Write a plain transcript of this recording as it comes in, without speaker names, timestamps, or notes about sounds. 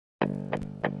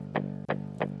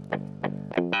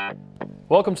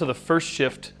Welcome to the First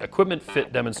Shift Equipment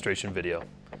Fit demonstration video.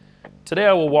 Today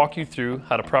I will walk you through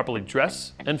how to properly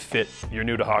dress and fit your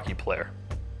new to hockey player.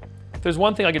 If there's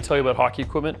one thing I can tell you about hockey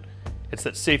equipment, it's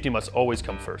that safety must always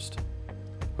come first.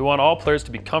 We want all players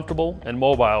to be comfortable and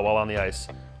mobile while on the ice,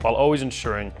 while always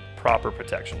ensuring proper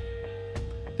protection.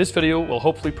 This video will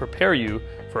hopefully prepare you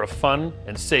for a fun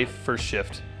and safe first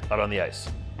shift out on the ice.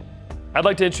 I'd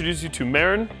like to introduce you to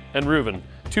Marin and Reuven,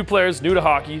 two players new to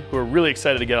hockey who are really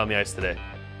excited to get on the ice today.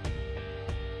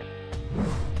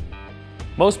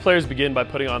 Most players begin by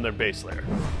putting on their base layer.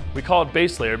 We call it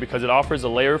base layer because it offers a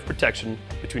layer of protection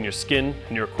between your skin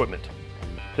and your equipment.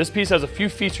 This piece has a few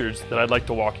features that I'd like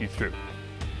to walk you through.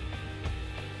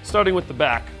 Starting with the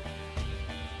back,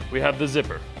 we have the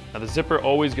zipper. Now the zipper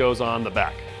always goes on the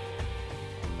back.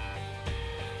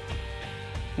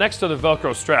 Next are the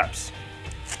Velcro straps.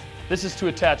 This is to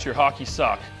attach your hockey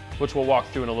sock, which we'll walk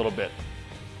through in a little bit.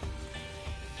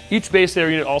 Each base layer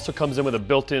unit also comes in with a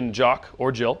built-in jock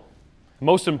or jill.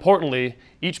 Most importantly,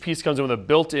 each piece comes in with a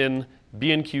built-in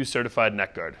B&Q certified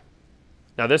neck guard.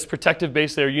 Now this protective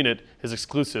base layer unit is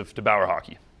exclusive to Bauer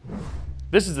Hockey.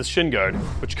 This is the shin guard,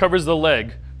 which covers the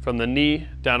leg from the knee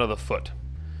down to the foot.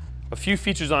 A few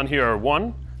features on here are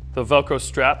one, the Velcro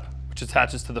strap, which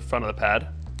attaches to the front of the pad.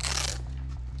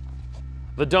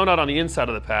 The donut on the inside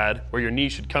of the pad, where your knee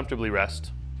should comfortably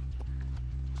rest,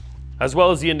 as well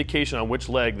as the indication on which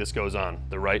leg this goes on,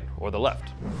 the right or the left.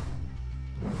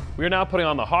 We are now putting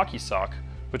on the hockey sock,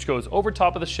 which goes over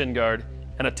top of the shin guard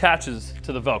and attaches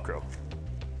to the Velcro.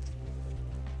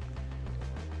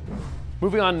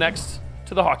 Moving on next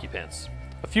to the hockey pants.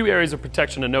 A few areas of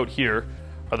protection to note here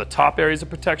are the top areas of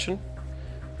protection,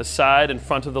 the side and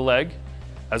front of the leg,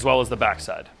 as well as the back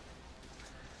side.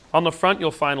 On the front,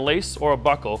 you'll find lace or a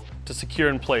buckle to secure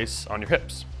in place on your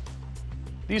hips.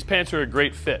 These pants are a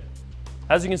great fit.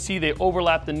 As you can see, they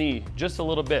overlap the knee just a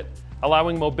little bit,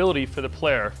 allowing mobility for the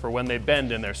player for when they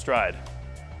bend in their stride.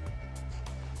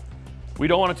 We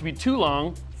don't want it to be too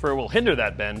long, for it will hinder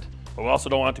that bend, but we also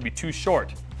don't want it to be too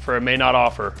short, for it may not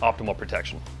offer optimal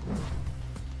protection.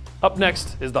 Up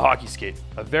next is the hockey skate,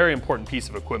 a very important piece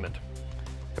of equipment.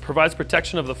 It provides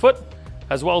protection of the foot,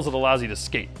 as well as it allows you to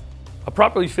skate. A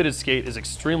properly fitted skate is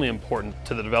extremely important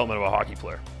to the development of a hockey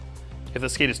player. If the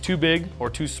skate is too big or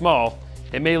too small,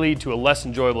 it may lead to a less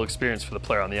enjoyable experience for the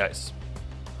player on the ice.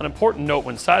 An important note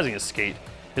when sizing a skate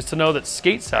is to know that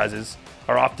skate sizes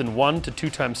are often 1 to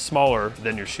 2 times smaller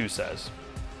than your shoe size.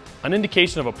 An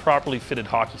indication of a properly fitted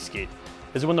hockey skate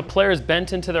is when the player is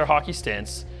bent into their hockey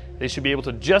stance, they should be able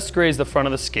to just graze the front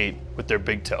of the skate with their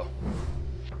big toe.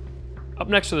 Up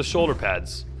next are the shoulder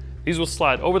pads. These will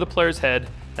slide over the player's head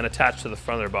and attach to the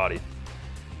front of their body.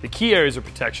 The key areas of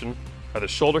protection are the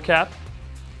shoulder cap,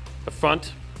 the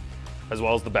front, as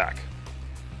well as the back.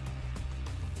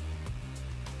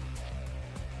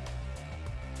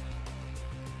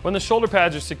 When the shoulder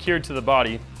pads are secured to the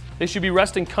body, they should be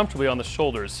resting comfortably on the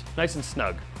shoulders, nice and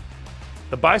snug.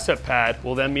 The bicep pad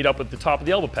will then meet up with the top of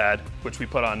the elbow pad, which we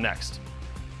put on next.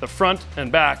 The front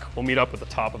and back will meet up with the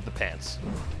top of the pants.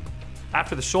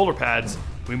 After the shoulder pads,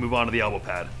 we move on to the elbow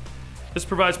pad. This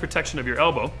provides protection of your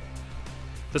elbow.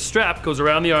 The strap goes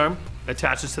around the arm,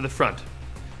 attaches to the front.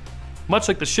 Much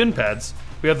like the shin pads,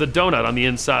 we have the donut on the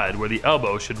inside where the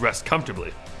elbow should rest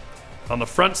comfortably. On the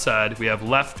front side, we have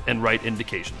left and right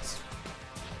indications.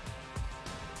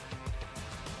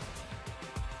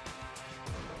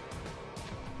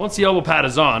 Once the elbow pad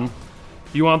is on,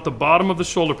 you want the bottom of the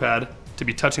shoulder pad to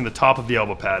be touching the top of the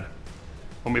elbow pad.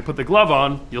 When we put the glove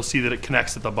on, you'll see that it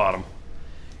connects at the bottom.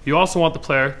 You also want the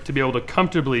player to be able to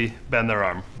comfortably bend their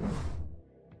arm.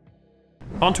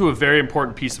 On to a very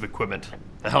important piece of equipment,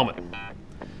 the helmet.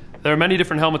 There are many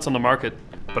different helmets on the market,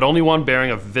 but only one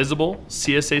bearing a visible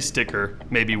CSA sticker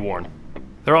may be worn.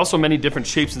 There are also many different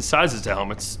shapes and sizes to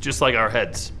helmets, just like our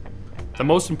heads. The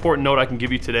most important note I can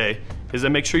give you today is that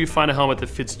make sure you find a helmet that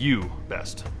fits you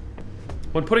best.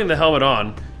 When putting the helmet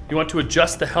on, you want to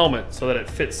adjust the helmet so that it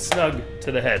fits snug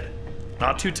to the head.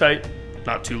 Not too tight,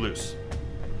 not too loose.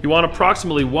 You want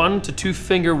approximately 1 to 2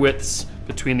 finger widths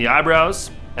between the eyebrows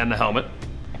and the helmet.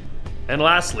 And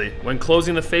lastly, when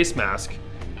closing the face mask,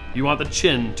 you want the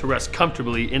chin to rest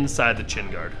comfortably inside the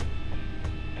chin guard.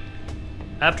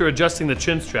 After adjusting the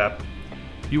chin strap,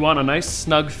 you want a nice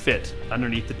snug fit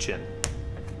underneath the chin.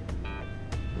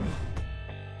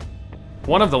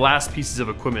 One of the last pieces of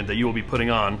equipment that you will be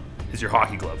putting on is your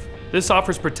hockey glove. This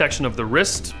offers protection of the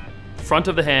wrist, front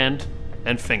of the hand,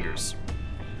 and fingers.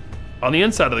 On the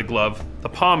inside of the glove, the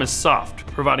palm is soft,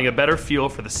 providing a better feel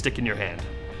for the stick in your hand.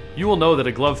 You will know that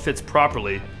a glove fits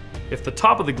properly if the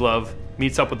top of the glove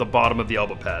meets up with the bottom of the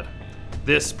elbow pad.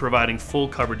 this providing full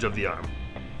coverage of the arm.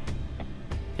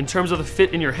 In terms of the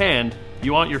fit in your hand,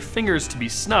 you want your fingers to be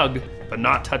snug, but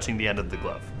not touching the end of the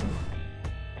glove.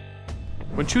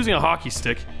 When choosing a hockey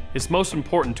stick, it's most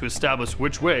important to establish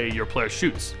which way your player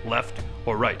shoots, left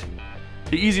or right.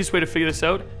 The easiest way to figure this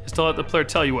out is to let the player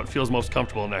tell you what feels most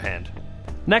comfortable in their hand.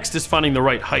 Next is finding the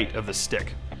right height of the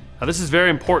stick. Now this is very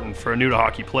important for a new to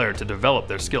hockey player to develop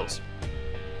their skills.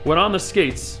 When on the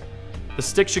skates, the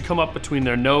stick should come up between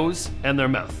their nose and their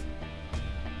mouth.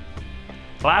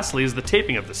 Lastly is the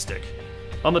taping of the stick.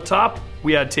 On the top,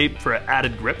 we add tape for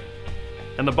added grip,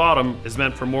 and the bottom is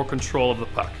meant for more control of the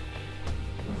puck.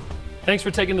 Thanks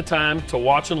for taking the time to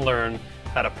watch and learn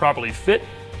how to properly fit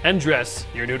and dress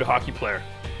your new to hockey player.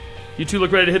 You two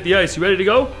look ready to hit the ice. You ready to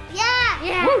go?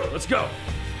 Yeah! Woo, let's go.